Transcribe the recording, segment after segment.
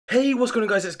Hey, what's going on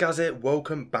guys, it's Gaz here.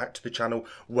 Welcome back to the channel,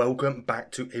 welcome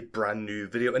back to a brand new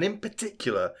video, and in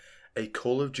particular, a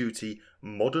Call of Duty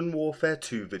Modern Warfare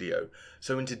 2 video.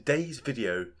 So in today's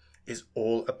video is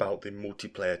all about the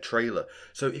multiplayer trailer.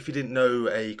 So if you didn't know,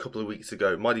 a couple of weeks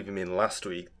ago, it might even been last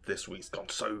week, this week's gone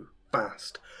so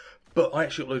fast, but I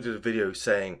actually uploaded a video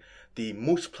saying the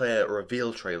multiplayer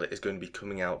reveal trailer is going to be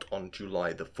coming out on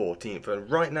July the 14th,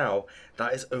 and right now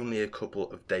that is only a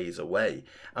couple of days away,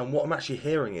 and what I'm actually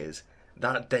hearing is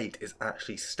that date is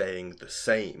actually staying the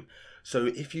same. So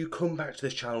if you come back to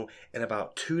this channel in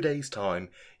about 2 days time,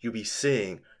 you'll be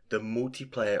seeing the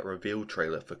multiplayer reveal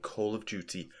trailer for Call of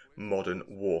Duty Modern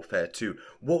Warfare 2.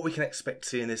 What we can expect to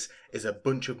see in this is a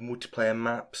bunch of multiplayer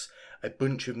maps, a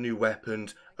bunch of new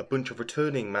weapons, a bunch of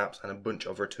returning maps, and a bunch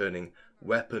of returning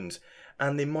weapons.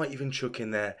 And they might even chuck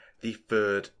in there the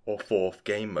third or fourth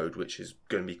game mode, which is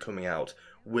going to be coming out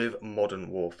with Modern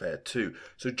Warfare 2.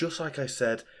 So just like I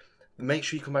said, make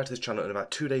sure you come back to this channel in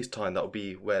about 2 days time. That will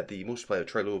be where the multiplayer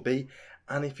trailer will be.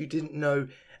 And if you didn't know,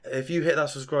 if you hit that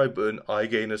subscribe button, I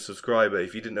gain a subscriber.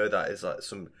 If you didn't know, that is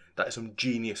some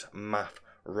genius math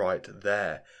right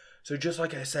there. So just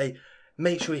like I say,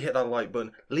 make sure you hit that like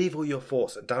button, leave all your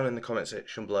thoughts down in the comment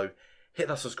section below, hit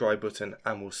that subscribe button,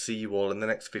 and we'll see you all in the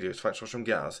next videos. Thanks for watching,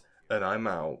 Gaz, and I'm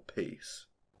out. Peace.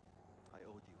 I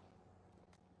owed you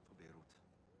for Beirut.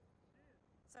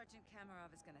 Sergeant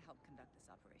Kamarov is going to help conduct this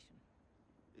operation.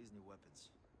 These new weapons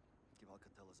give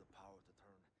Alcatraz the power to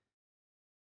turn